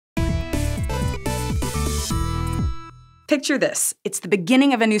Picture this. It's the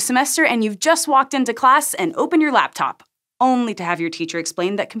beginning of a new semester and you've just walked into class and opened your laptop, only to have your teacher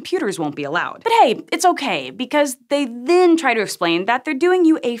explain that computers won't be allowed. But hey, it's okay, because they then try to explain that they're doing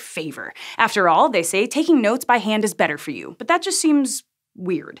you a favor. After all, they say taking notes by hand is better for you, but that just seems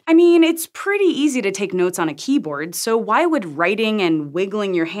weird. I mean, it's pretty easy to take notes on a keyboard, so why would writing and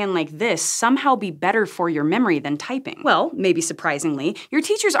wiggling your hand like this somehow be better for your memory than typing? Well, maybe surprisingly, your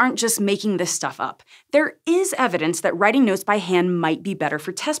teachers aren't just making this stuff up. There is evidence that writing notes by hand might be better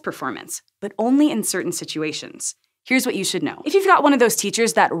for test performance, but only in certain situations. Here's what you should know. If you've got one of those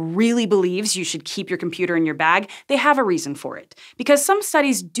teachers that really believes you should keep your computer in your bag, they have a reason for it. Because some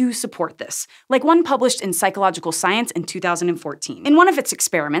studies do support this, like one published in Psychological Science in 2014. In one of its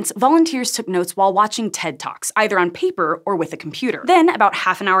experiments, volunteers took notes while watching TED Talks, either on paper or with a computer. Then, about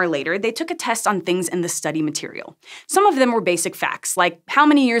half an hour later, they took a test on things in the study material. Some of them were basic facts, like how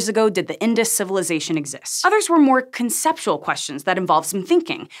many years ago did the Indus civilization exist? Others were more conceptual questions that involved some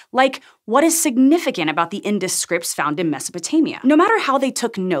thinking, like what is significant about the Indus scripts found in Mesopotamia? No matter how they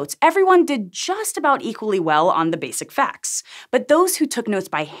took notes, everyone did just about equally well on the basic facts. But those who took notes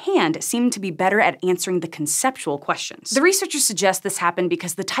by hand seemed to be better at answering the conceptual questions. The researchers suggest this happened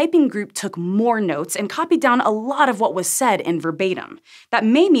because the typing group took more notes and copied down a lot of what was said in verbatim. That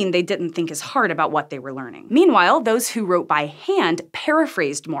may mean they didn't think as hard about what they were learning. Meanwhile, those who wrote by hand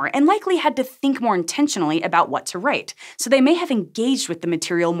paraphrased more and likely had to think more intentionally about what to write, so they may have engaged with the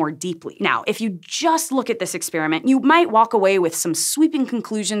material more deeply. Now, if you just look at this experiment, you might walk away with some sweeping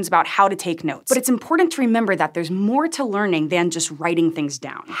conclusions about how to take notes. But it's important to remember that there's more to learning than just writing things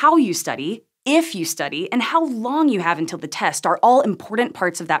down. How you study, if you study, and how long you have until the test are all important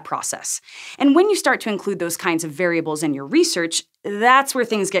parts of that process. And when you start to include those kinds of variables in your research, that's where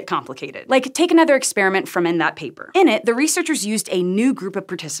things get complicated. Like, take another experiment from in that paper. In it, the researchers used a new group of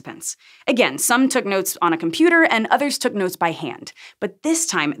participants. Again, some took notes on a computer and others took notes by hand. But this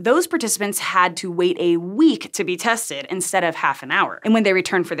time, those participants had to wait a week to be tested instead of half an hour. And when they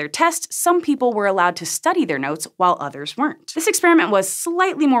returned for their test, some people were allowed to study their notes while others weren't. This experiment was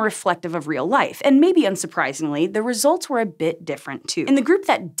slightly more reflective of real life, and maybe unsurprisingly, the results were a bit different too. In the group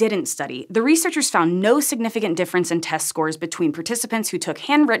that didn't study, the researchers found no significant difference in test scores between participants who took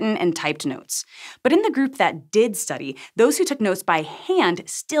handwritten and typed notes. But in the group that did study, those who took notes by hand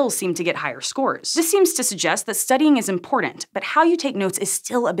still seemed to get higher scores. This seems to suggest that studying is important, but how you take notes is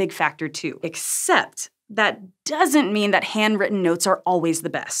still a big factor too. Except that doesn't mean that handwritten notes are always the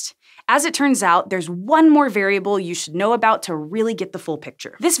best. As it turns out, there's one more variable you should know about to really get the full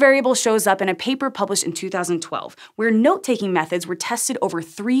picture. This variable shows up in a paper published in 2012, where note-taking methods were tested over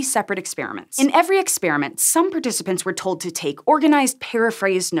 3 separate experiments. In every experiment, some participants were told to take organized,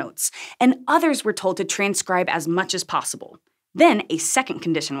 paraphrased notes, and others were told to transcribe as much as possible. Then, a second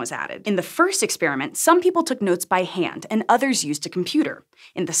condition was added. In the first experiment, some people took notes by hand and others used a computer.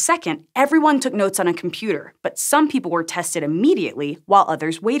 In the second, everyone took notes on a computer, but some people were tested immediately while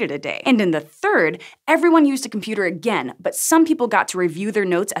others waited a day. And in the third, everyone used a computer again, but some people got to review their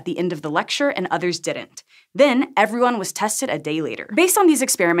notes at the end of the lecture and others didn't. Then, everyone was tested a day later. Based on these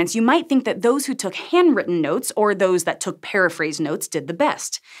experiments, you might think that those who took handwritten notes or those that took paraphrased notes did the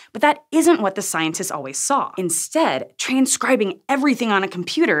best. But that isn't what the scientists always saw. Instead, transcribing everything on a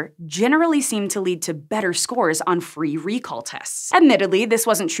computer generally seemed to lead to better scores on free recall tests. Admittedly, this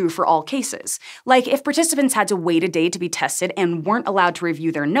wasn't true for all cases. Like, if participants had to wait a day to be tested and weren't allowed to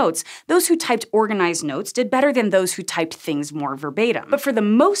review their notes, those who typed organized notes did better than those who typed things more verbatim. But for the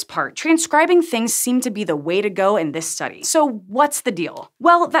most part, transcribing things seemed to be the way to go in this study. So what's the deal?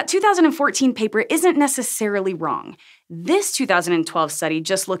 Well, that 2014 paper isn't necessarily wrong. This 2012 study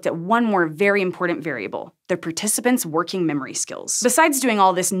just looked at one more very important variable: the participants' working memory skills. Besides doing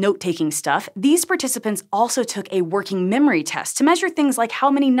all this note-taking stuff, these participants also took a working memory test to measure things like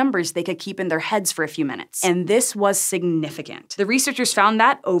how many numbers they could keep in their heads for a few minutes. And this was significant. The researchers found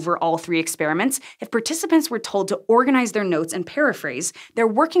that, over all 3 experiments, if participants were told to organize their notes and paraphrase, their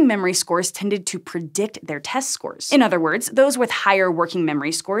working memory scores tended to predict their test scores. In other words, those with higher working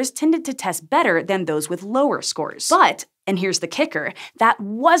memory scores tended to test better than those with lower scores. But, and here's the kicker, that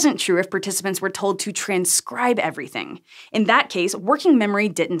wasn't true if participants were told to transcribe everything. In that case, working memory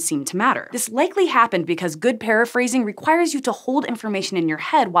didn't seem to matter. This likely happened because good paraphrasing requires you to hold information in your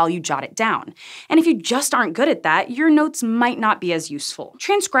head while you jot it down. And if you just aren't good at that, your notes might not be as useful.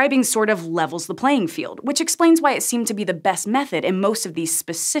 Transcribing sort of levels the playing field, which explains why it seemed to be the best method in most of these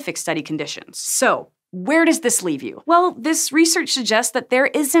specific study conditions. So, Where does this leave you? Well, this research suggests that there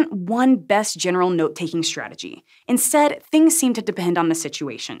isn't one best general note-taking strategy. Instead, things seem to depend on the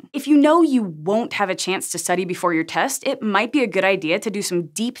situation. If you know you won't have a chance to study before your test, it might be a good idea to do some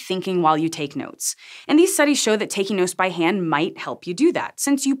deep thinking while you take notes. And these studies show that taking notes by hand might help you do that,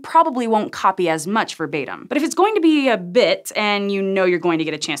 since you probably won't copy as much verbatim. But if it's going to be a bit, and you know you're going to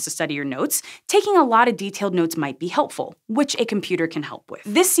get a chance to study your notes, taking a lot of detailed notes might be helpful, which a computer can help with.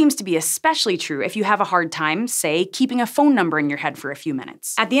 This seems to be especially true if you have a hard time, say, keeping a phone number in your head for a few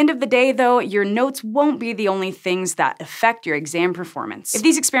minutes. At the end of the day, though, your notes won't be the only things that affect your exam performance. If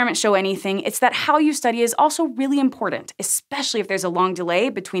these experiments show anything, it's that how you study is also really important, especially if there's a long delay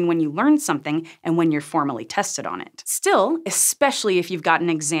between when you learn something and when you're formally tested on it. Still, especially if you've got an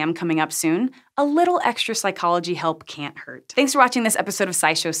exam coming up soon, a little extra psychology help can't hurt. Thanks for watching this episode of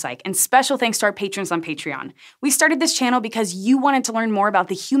SciShow Psych, and special thanks to our patrons on Patreon. We started this channel because you wanted to learn more about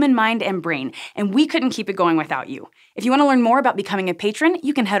the human mind and brain, and we couldn't keep it going without you. If you want to learn more about becoming a patron,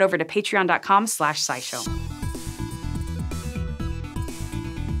 you can head over to patreon.com/scishow.